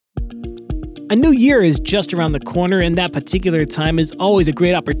A new year is just around the corner, and that particular time is always a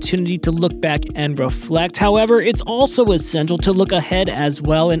great opportunity to look back and reflect. However, it's also essential to look ahead as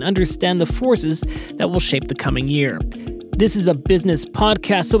well and understand the forces that will shape the coming year. This is a business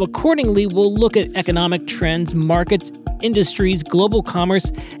podcast, so accordingly, we'll look at economic trends, markets, industries, global commerce,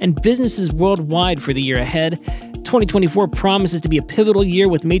 and businesses worldwide for the year ahead. 2024 promises to be a pivotal year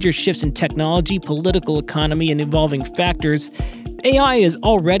with major shifts in technology, political economy, and evolving factors. AI is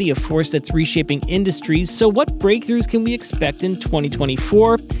already a force that's reshaping industries, so what breakthroughs can we expect in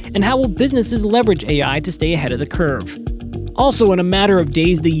 2024? And how will businesses leverage AI to stay ahead of the curve? Also, in a matter of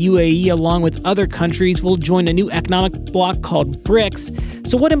days, the UAE, along with other countries, will join a new economic bloc called BRICS.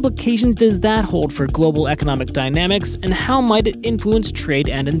 So what implications does that hold for global economic dynamics, and how might it influence trade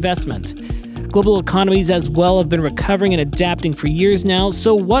and investment? Global economies as well have been recovering and adapting for years now,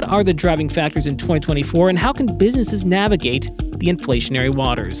 so what are the driving factors in 2024, and how can businesses navigate the inflationary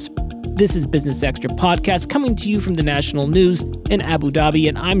waters? This is Business Extra Podcast, coming to you from the National News in Abu Dhabi,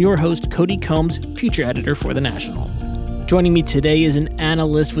 and I'm your host, Cody Combs, future editor for The National. Joining me today is an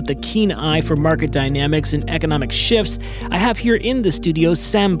analyst with a keen eye for market dynamics and economic shifts. I have here in the studio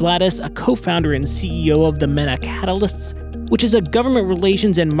Sam Blatteis, a co-founder and CEO of the MENA Catalysts, which is a government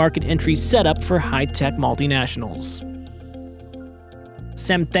relations and market entry setup for high-tech multinationals.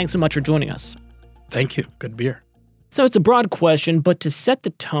 Sam, thanks so much for joining us. Thank you. Good to be here. So it's a broad question, but to set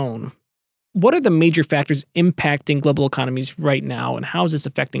the tone, what are the major factors impacting global economies right now, and how is this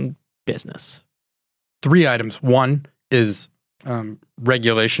affecting business? 3 items. 1 is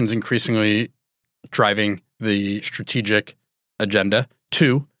regulations increasingly driving the strategic agenda.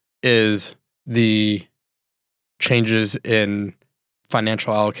 2 is the changes in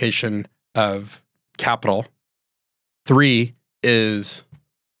financial allocation of capital. 3 is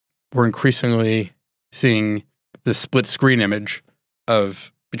we're increasingly seeing the split screen image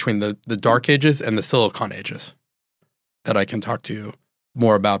of between the dark ages and the silicon ages that I can talk to you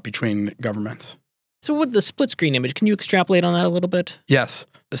more about between governments. So with the split screen image, can you extrapolate on that a little bit? Yes.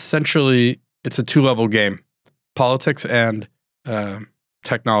 Essentially, it's a 2-level game, politics and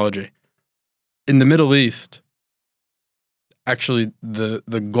technology. In the Middle East, actually,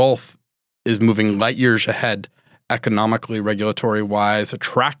 the Gulf is moving light years ahead economically, regulatory-wise,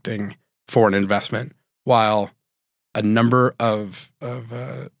 attracting foreign investment, while a number of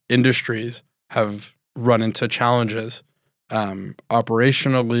industries have run into challenges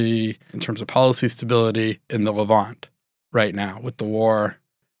operationally in terms of policy stability in the Levant right now, with the war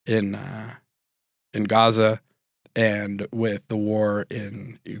in Gaza and with the war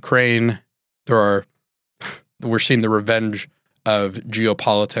in Ukraine. We're seeing the revenge of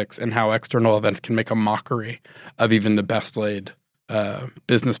geopolitics and how external events can make a mockery of even the best laid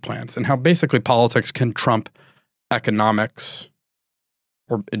business plans, and how basically politics can trump economics,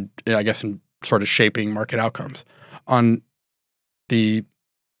 or I guess in sort of shaping market outcomes. So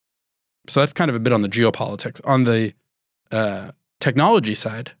that's kind of a bit on the geopolitics. On the technology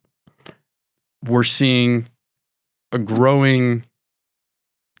side, we're seeing a growing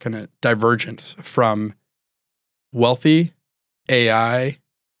kind of divergence from wealthy,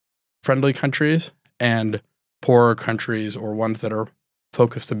 AI-friendly countries and poorer countries, or ones that are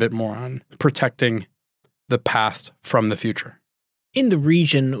focused a bit more on protecting the past from the future. In the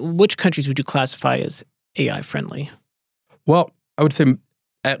region, which countries would you classify as AI-friendly? Well, I would say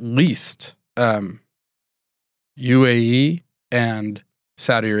at least UAE and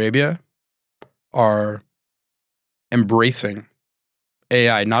Saudi Arabia are embracing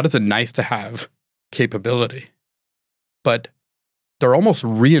AI, not as a nice-to-have capability, but they're almost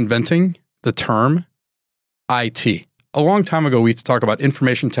reinventing the term IT. A long time ago, we used to talk about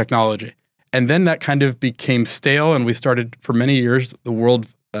information technology, and then that kind of became stale, and we started, for many years, the world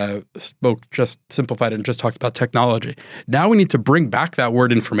spoke just simplified and just talked about technology. Now we need to bring back that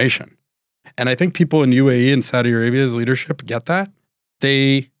word information. And I think people in UAE and Saudi Arabia's leadership get that.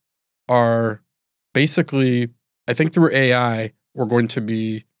 They are basically, I think through AI, we're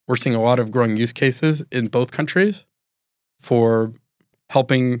seeing a lot of growing use cases in both countries for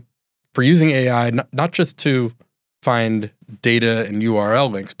using AI, not just to find data and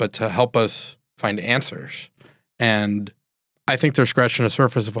URL links, but to help us find answers. And I think they're scratching the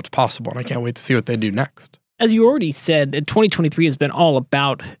surface of what's possible, and I can't wait to see what they do next. As you already said, 2023 has been all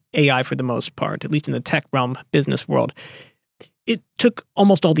about AI for the most part, at least in the tech realm, business world. It took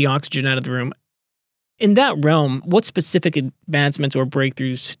almost all the oxygen out of the room. In that realm, what specific advancements or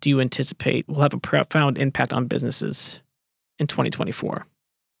breakthroughs do you anticipate will have a profound impact on businesses in 2024?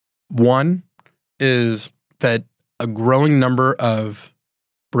 One is that a growing number of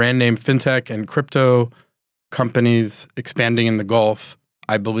brand name fintech and crypto companies expanding in the Gulf,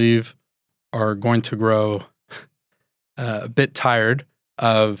 I believe, are going to grow a bit tired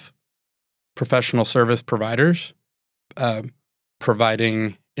of professional service providers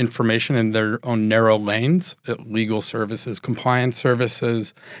providing information in their own narrow lanes, legal services, compliance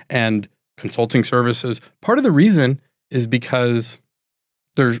services, and consulting services. Part of the reason is because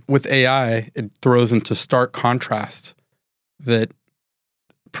with AI, it throws into stark contrast that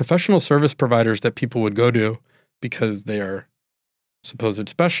professional service providers that people would go to because they are supposed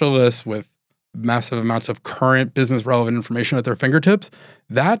specialists with massive amounts of current business relevant information at their fingertips,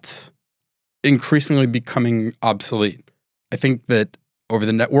 that's increasingly becoming obsolete. I think that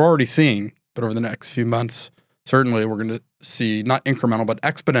we're already seeing, but over the next few months, certainly we're going to see not incremental, but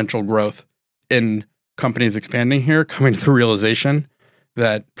exponential growth in companies expanding here, coming to the realization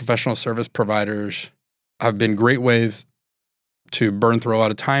that professional service providers have been great ways to burn through a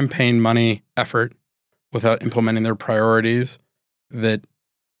lot of time, pain, money, effort without implementing their priorities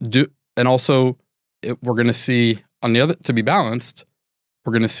and also we're going to see to be balanced,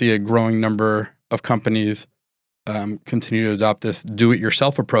 we're going to see a growing number of companies continue to adopt this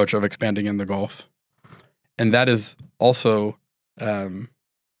do-it-yourself approach of expanding in the Gulf. And that is also kind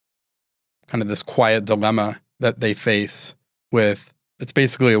of this quiet dilemma that they face with, it's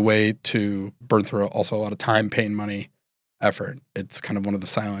basically a way to burn through also a lot of time, pain, money, effort. It's kind of one of the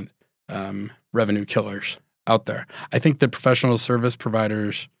silent revenue killers out there. I think the professional service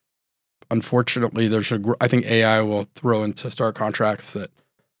providers, unfortunately, I think AI will throw into stark contracts that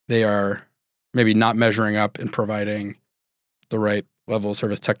they are maybe not measuring up in providing the right level of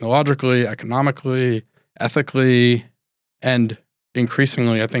service technologically, economically, ethically, and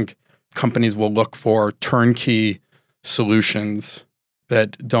increasingly, I think companies will look for turnkey solutions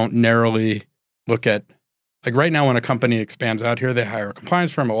that don't narrowly look at, like right now when a company expands out here, they hire a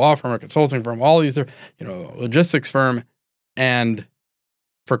compliance firm, a law firm, a consulting firm, all these, logistics firm. And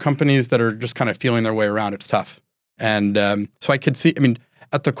for companies that are just kind of feeling their way around, it's tough. And so I could see,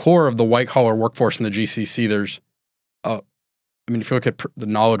 at the core of the white-collar workforce in the GCC, there's, if you look at the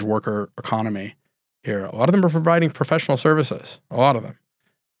knowledge worker economy here, a lot of them are providing professional services, a lot of them.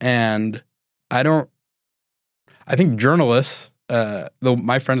 And I think journalists, though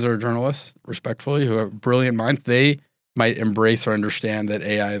my friends are journalists, respectfully, who have brilliant minds, they might embrace or understand that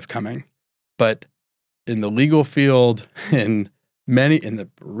AI is coming. But in the legal field, in the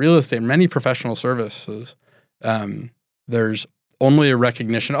real estate, many professional services, there's only a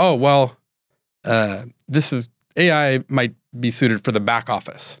recognition, AI might be suited for the back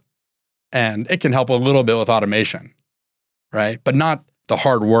office. And it can help a little bit with automation, right? But not the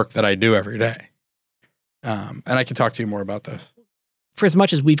hard work that I do every day. And I can talk to you more about this. For as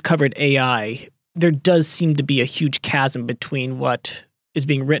much as we've covered AI, there does seem to be a huge chasm between what is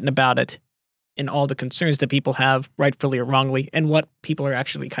being written about it and all the concerns that people have, rightfully or wrongly, and what people are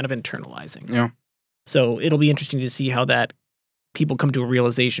actually kind of internalizing. Yeah. So it'll be interesting to see how that people come to a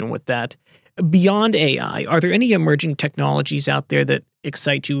realization with that. Beyond AI, are there any emerging technologies out there that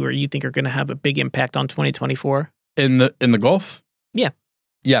excite you or you think are going to have a big impact on 2024? In the Gulf? Yeah.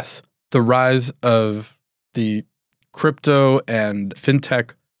 Yes. The rise of the crypto and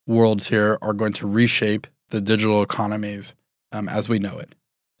fintech worlds here are going to reshape the digital economies as we know it.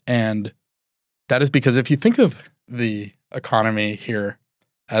 And that is because if you think of the economy here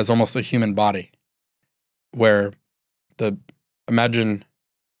as almost a human body, where imagine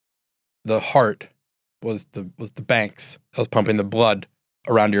the heart was the banks that was pumping the blood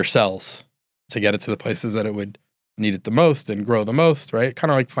around your cells to get it to the places that it would need it the most and grow the most, right?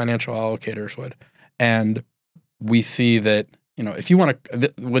 Kind of like financial allocators would. And we see that, if you want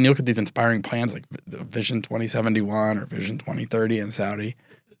to, when you look at these inspiring plans like Vision 2071 or Vision 2030 in Saudi,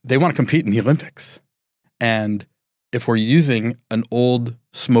 they want to compete in the Olympics. And if we're using an old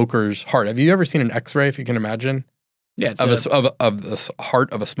smoker's heart, have you ever seen an X-ray, if you can imagine? Yeah, of the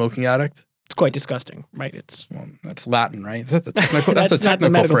heart of a smoking addict? It's quite disgusting, right? That's Latin, right? Is that the technical? that's the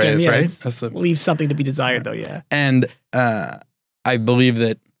technical phrase, term, yeah, right? Leaves something to be desired, though. Yeah. And I believe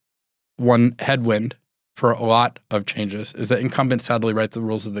that one headwind for a lot of changes is that incumbents sadly write the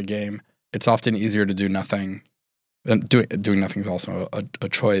rules of the game. It's often easier to do nothing, and doing nothing is also a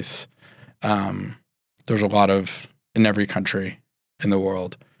choice. There's a lot of in every country in the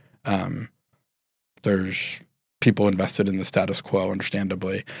world. There's people invested in the status quo,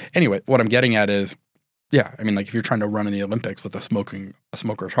 understandably. Anyway, what I'm getting at is, if you're trying to run in the Olympics with a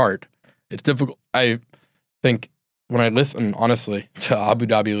smoker's heart, it's difficult. I think when I listen, honestly, to Abu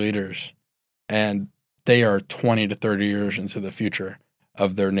Dhabi leaders, and they are 20 to 30 years into the future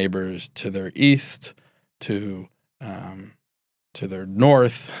of their neighbors to their east, to their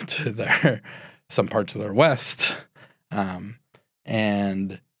north, to their some parts of their west,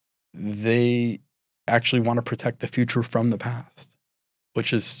 and they actually want to protect the future from the past,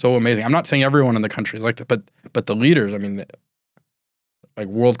 which is so amazing. I'm not saying everyone in the country is like that, but the leaders, I mean, like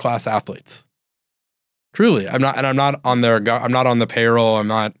world-class athletes. Truly, I'm not on the payroll.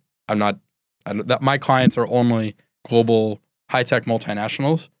 My clients are only global high-tech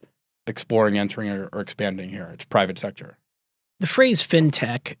multinationals exploring, entering, or expanding here. It's private sector. The phrase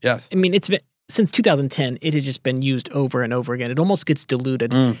fintech, yes. I mean, it's been, since 2010, it has just been used over and over again. It almost gets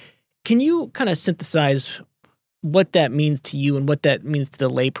diluted. Can you kind of synthesize what that means to you and what that means to the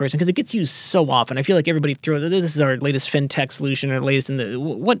layperson? Because it gets used so often. I feel like everybody throws, this is our latest fintech solution or latest in the,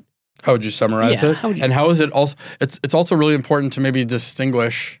 what? How would you summarize it? How is it also, it's also really important to maybe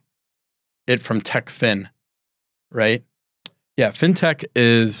distinguish it from tech fin, right? Yeah, fintech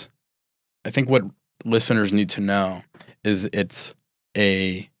is, I think what listeners need to know is it's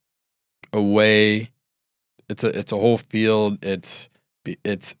a way, it's a whole field, it's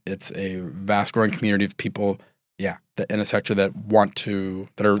a vast growing community of people, in a sector that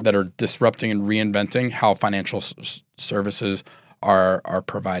that are disrupting and reinventing how financial services are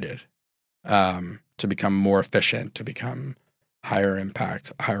provided, to become more efficient, to become higher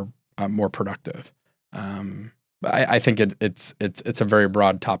impact, more productive. I think it's a very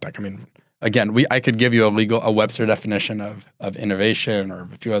broad topic. I mean, again, I could give you a Webster definition of innovation or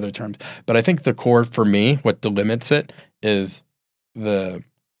a few other terms, but I think the core for me, what delimits it, is the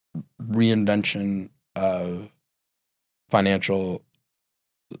reinvention of financial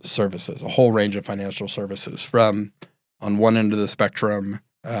services, a whole range of financial services, from on one end of the spectrum,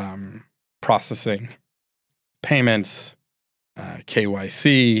 processing, payments,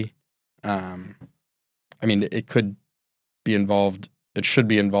 KYC. I mean, it could be involved. It should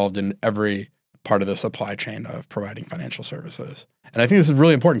be involved in every part of the supply chain of providing financial services. And I think this is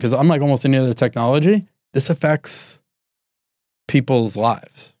really important because, unlike almost any other technology, this affects people's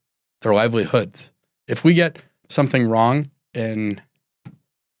lives, their livelihoods. If we get something wrong in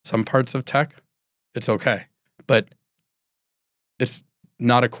some parts of tech, it's okay. But it's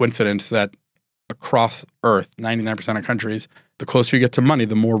not a coincidence that across Earth, 99% of countries, the closer you get to money,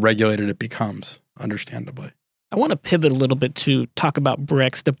 the more regulated it becomes, understandably. I want to pivot a little bit to talk about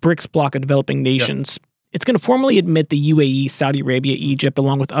BRICS, the BRICS bloc of developing nations. Yep. It's going to formally admit the UAE, Saudi Arabia, Egypt,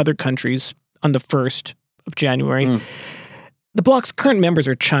 along with other countries on the 1st of January. The bloc's current members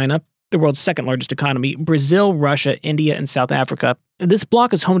are China, the world's second largest economy, Brazil, Russia, India, and South Africa. This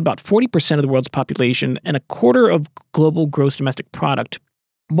bloc is home to about 40% of the world's population and a quarter of global gross domestic product.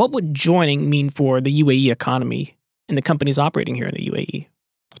 What would joining mean for the UAE economy and the companies operating here in the UAE?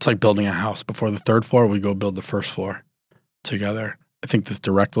 It's like building a house. Before the third floor, we go build the first floor together. I think this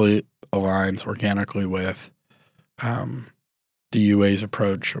directly aligns organically with the UAE's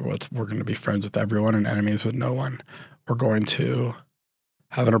approach, or we're going to be friends with everyone and enemies with no one. We're going to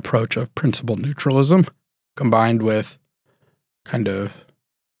have an approach of principled neutralism combined with kind of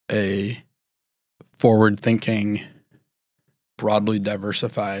a forward-thinking, broadly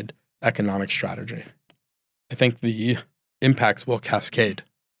diversified economic strategy. I think the impacts will cascade.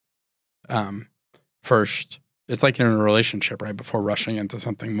 First, it's like in a relationship, right? Before rushing into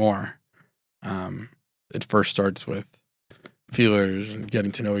something more, it first starts with feelers and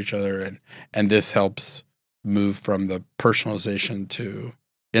getting to know each other, and this helps move from the personalization to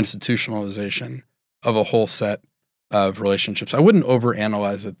institutionalization of a whole set of relationships. I wouldn't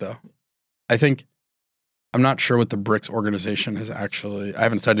overanalyze it, though. I'm not sure what the BRICS organization has actually, I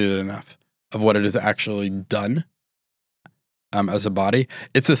haven't studied it enough, of what it has actually done as a body.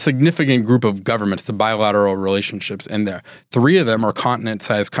 It's a significant group of governments, the bilateral relationships in there. 3 of them are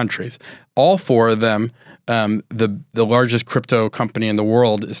continent-sized countries. All 4 of them, the largest crypto company in the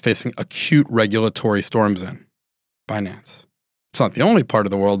world is facing acute regulatory storms in Binance. It's not the only part of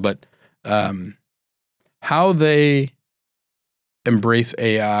the world, but how they embrace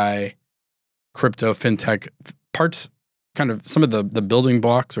AI, crypto, fintech, parts, kind of some of the building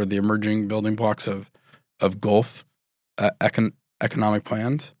blocks or the emerging building blocks of Gulf economic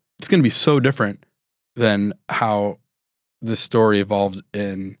plans. It's going to be so different than how this story evolved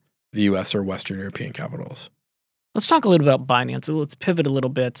in the U.S. or Western European capitals. Let's talk a little bit about Binance. Let's pivot a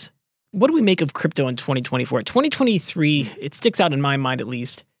little bit. What do we make of crypto in 2024? 2023, it sticks out in my mind at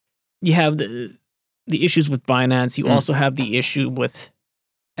least. You have the issues with Binance. You also have the issue with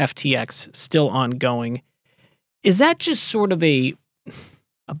FTX still ongoing. Is that just sort of a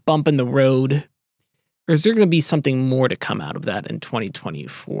bump in the road? Or is there going to be something more to come out of that in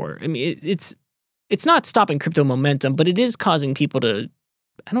 2024? I mean, it's not stopping crypto momentum, but it is causing people to,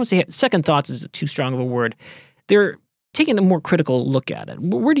 I don't want to say second thoughts is too strong of a word. They're taking a more critical look at it.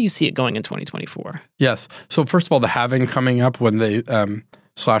 Where do you see it going in 2024? Yes. So first of all, the halving coming up when they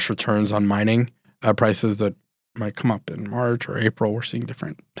slash returns on mining prices that might come up in March or April. We're seeing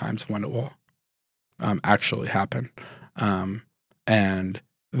different times when it will actually happen. And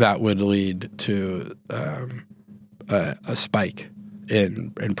that would lead to a spike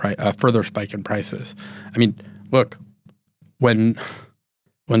in price, a further spike in prices. I mean, look, when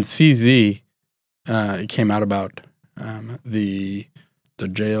CZ came out about the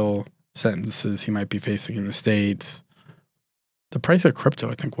jail sentences he might be facing in the States, the price of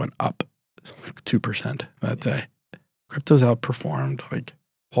crypto, I think, went up 2% that day. Crypto's outperformed like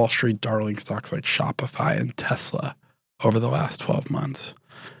Wall Street darling stocks like Shopify and Tesla over the last 12 months.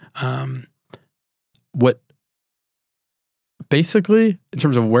 What basically, in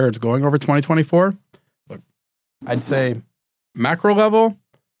terms of where it's going over 2024, look, I'd say macro level,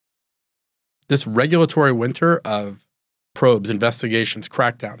 this regulatory winter of probes, investigations,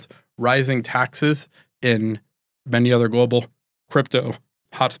 crackdowns, rising taxes in many other global crypto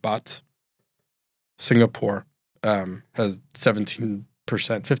hotspots. Singapore has 17%,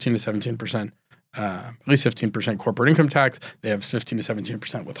 15 to 17%, at least 15% corporate income tax. They have 15 to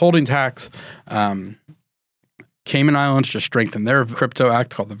 17% withholding tax. Cayman Islands just strengthened their crypto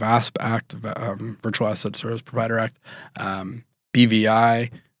act called the VASP Act, Virtual Asset Service Provider Act.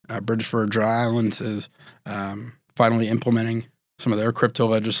 BVI, British Virgin Islands, is finally implementing some of their crypto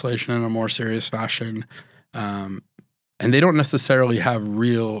legislation in a more serious fashion. And they don't necessarily have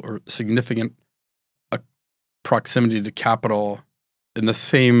real or significant proximity to capital in the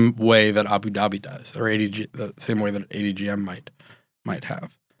same way that Abu Dhabi does, or the same way that ADGM might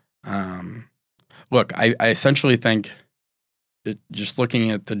have. Look, I essentially think just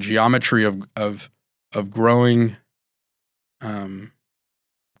looking at the geometry of growing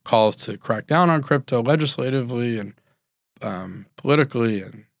calls to crack down on crypto legislatively and politically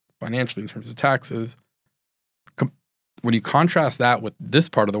and financially in terms of taxes. When you contrast that with this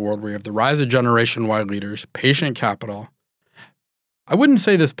part of the world where you have the rise of generation-wide leaders, patient capital, I wouldn't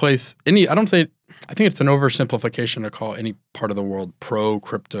say this place I think it's an oversimplification to call any part of the world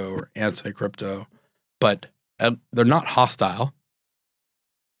pro-crypto or anti-crypto, but they're not hostile,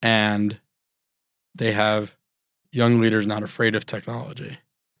 and they have young leaders not afraid of technology,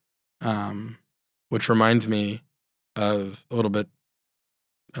 which reminds me of a little bit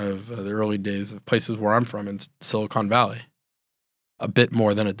of the early days of places where I'm from in Silicon Valley, a bit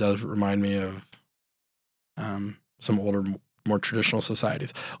more than it does remind me of some older, more traditional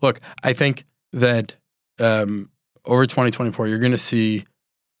societies. Look, I think that over 2024, you're going to see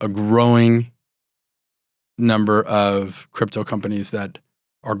a growing number of crypto companies that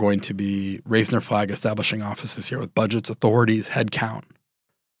are going to be raising their flag, establishing offices here with budgets, authorities, headcount,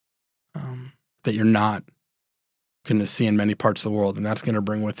 that you're not going to see in many parts of the world. And that's going to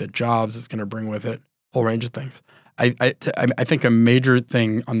bring with it jobs. It's going to bring with it a whole range of things. I think a major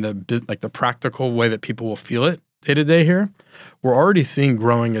thing on the practical way that people will feel it day to day here, we're already seeing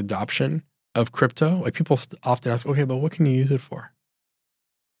growing adoption of crypto. Like people often ask, okay, but what can you use it for?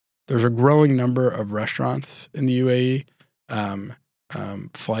 There's a growing number of restaurants in the UAE,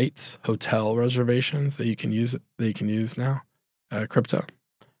 flights, hotel reservations that you can use now, crypto.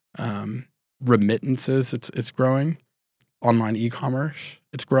 Remittances, it's growing. Online e-commerce,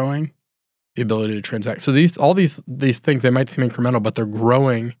 it's growing. The ability to transact. So all these things, they might seem incremental, but they're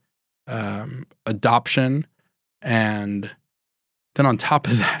growing adoption. And then on top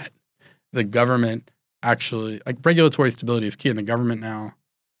of that, the government actually, like regulatory stability is key. And the government now,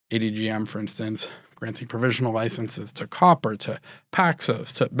 ADGM, for instance, granting provisional licenses to Copper, to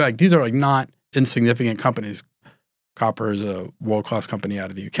Paxos, these are like not insignificant companies. Copper is a world-class company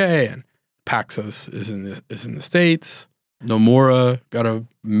out of the UK, and Paxos is in the States. Nomura got a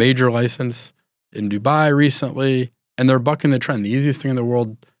major license in Dubai recently, and they're bucking the trend. The easiest thing in the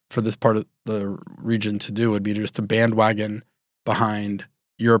world for this part of the region to do would be just to bandwagon behind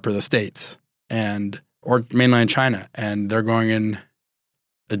Europe or the States or mainland China, and they're going in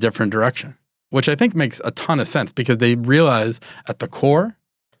a different direction, which I think makes a ton of sense because they realize at the core,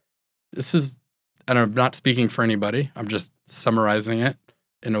 and I'm not speaking for anybody, I'm just summarizing it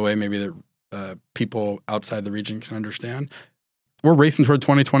in a way maybe that people outside the region can understand. We're racing toward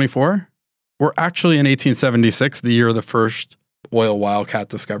 2024. We're actually in 1876, the year of the first oil wildcat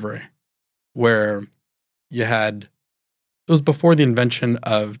discovery, where it was before the invention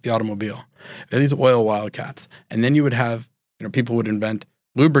of the automobile. These oil wildcats. And then you would have, people would invent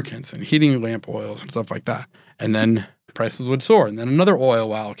lubricants and heating lamp oils and stuff like that. And then prices would soar. And then another oil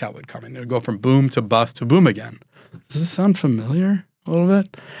wildcat would come in. It would go from boom to bust to boom again. Does this sound familiar a little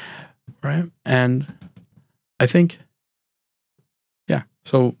bit? Right? And I think, yeah.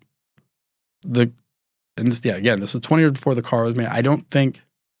 So and this, again, this was 20 years before the car was made. I don't think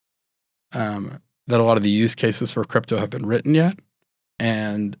that a lot of the use cases for crypto have been written yet.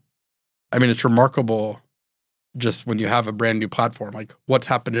 And I mean, it's remarkable just when you have a brand new platform, like what's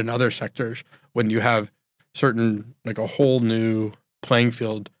happened in other sectors when you have certain, like a whole new playing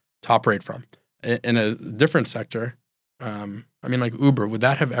field to operate from. In a different sector, I mean, like Uber, would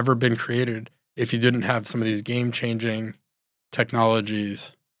that have ever been created if you didn't have some of these game-changing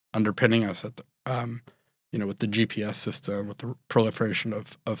technologies underpinning us at the, with the GPS system, with the proliferation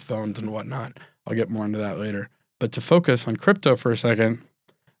of phones and whatnot? I'll get more into that later. But to focus on crypto for a second,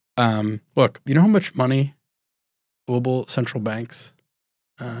 look, you know how much money global central banks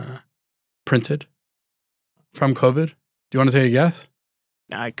printed from COVID? Do you want to take a guess?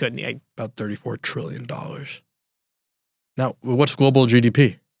 No, I couldn't. About $34 trillion. Now, what's global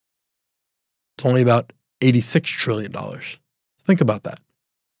GDP? It's only about $86 trillion. Think about that.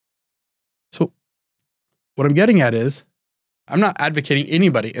 So what I'm getting at is I'm not advocating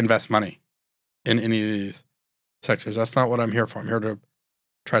anybody invest money in any of these sectors. That's not what I'm here for. I'm here to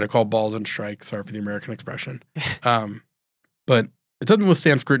try to call balls and strikes. Sorry for the American expression. But it doesn't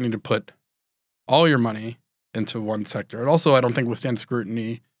withstand scrutiny to put all your money into one sector. It also, I don't think, withstands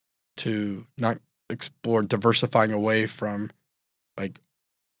scrutiny to not explore diversifying away from like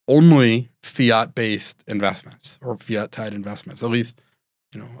only fiat-based investments or fiat-tied investments, at least,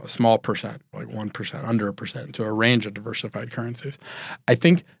 a small percent, like 1%, under 1%, to a range of diversified currencies. I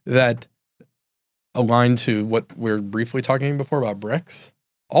think that aligned to what we were briefly talking before about BRICS.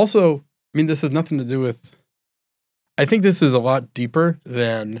 Also, I mean, this has nothing to do with, I think this is a lot deeper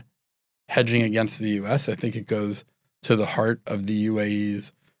than hedging against the U.S. I think it goes to the heart of the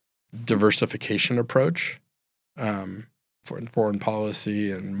UAE's diversification approach for foreign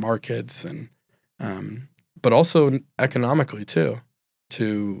policy and markets, and but also economically too.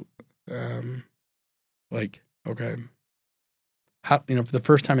 To how, for the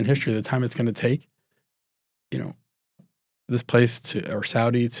first time in history, the time it's going to take, this place or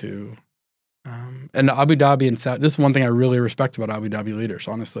Saudi to, and Abu Dhabi and Saudi. This is one thing I really respect about Abu Dhabi leaders,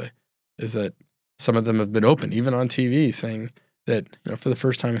 honestly, is that some of them have been open, even on TV, saying that, for the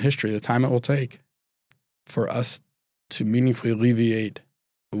first time in history, the time it will take for us to meaningfully alleviate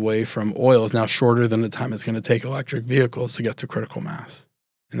away from oil is now shorter than the time it's going to take electric vehicles to get to critical mass.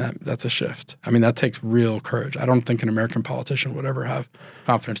 And that's a shift. I mean, that takes real courage. I don't think an American politician would ever have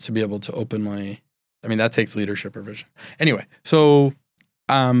confidence to be able to openly, that takes leadership or vision. Anyway, so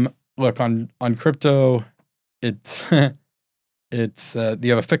look, on crypto, it's you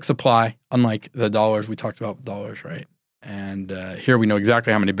have a fixed supply, unlike the dollars. We talked about dollars, right? And here we know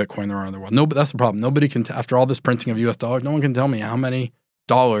exactly how many Bitcoin there are in the world. No, but that's the problem. Nobody can, after all this printing of US dollars, no one can tell me how many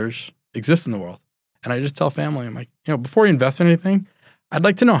dollars exist in the world. And I just tell family, I'm like, before you invest in anything, I'd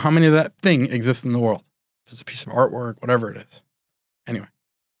like to know how many of that thing exists in the world. If it's a piece of artwork, whatever it is. Anyway.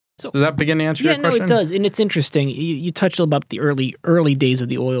 So does that begin to answer your question? Yeah, no, it does. And it's interesting. You touched about the early days of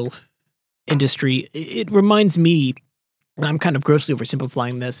the oil industry. It reminds me, and I'm kind of grossly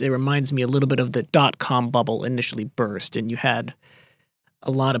oversimplifying this, it reminds me a little bit of the .com bubble initially burst, and you had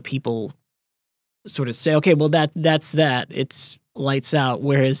a lot of people sort of say, okay, well, that's that. It's lights out,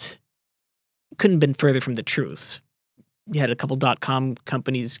 whereas it couldn't have been further from the truth. You had a couple .com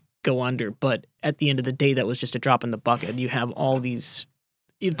companies go under, but at the end of the day, that was just a drop in the bucket. You have all these,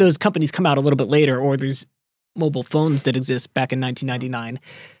 if those companies come out a little bit later, or there's mobile phones that exist back in 1999,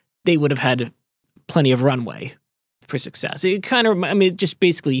 they would have had plenty of runway for success. It kind of, just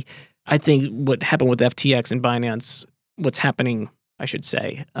basically, I think what happened with FTX and Binance, what's happening, I should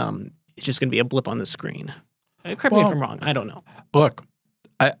say, it's just going to be a blip on the screen. Correct me if I'm wrong. I don't know. Look,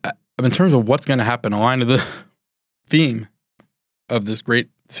 I in terms of what's going to happen, aligned to the theme of this great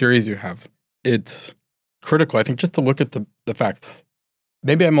series you have, it's critical, I think, just to look at the facts.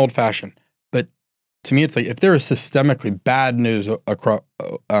 Maybe I'm old-fashioned, but to me, it's like if there is systemically bad news across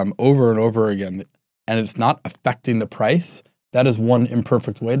over and over again, and it's not affecting the price, that is one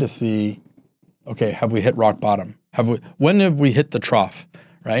imperfect way to see, okay, have we hit rock bottom? When have we hit the trough,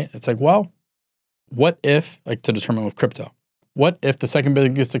 right? It's like, well, what if, like to determine with crypto, what if the second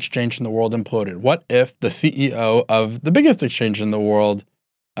biggest exchange in the world imploded? What if the CEO of the biggest exchange in the world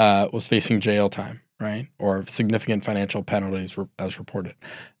was facing jail time, right? Or significant financial penalties as reported?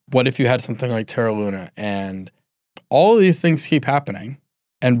 What if you had something like Terra Luna, and all of these things keep happening?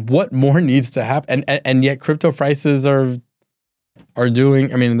 And what more needs to happen? And yet crypto prices are doing,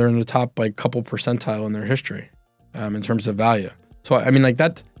 they're in the top like couple percentile in their history in terms of value. So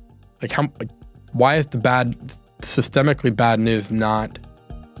that's like why is the systemically bad news not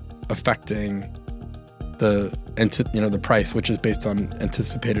affecting the price, which is based on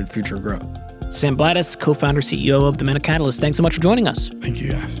anticipated future growth? Sam Blatteis, co-founder, CEO of the MENA Catalysts. Thanks so much for joining us. Thank you,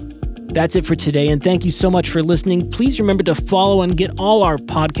 guys. That's it for today, and thank you so much for listening. Please remember to follow and get all our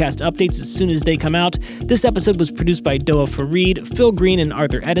podcast updates as soon as they come out. This episode was produced by Doa Fareed, Phil Green, and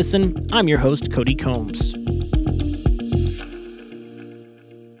Arthur Edison. I'm your host, Cody Combs.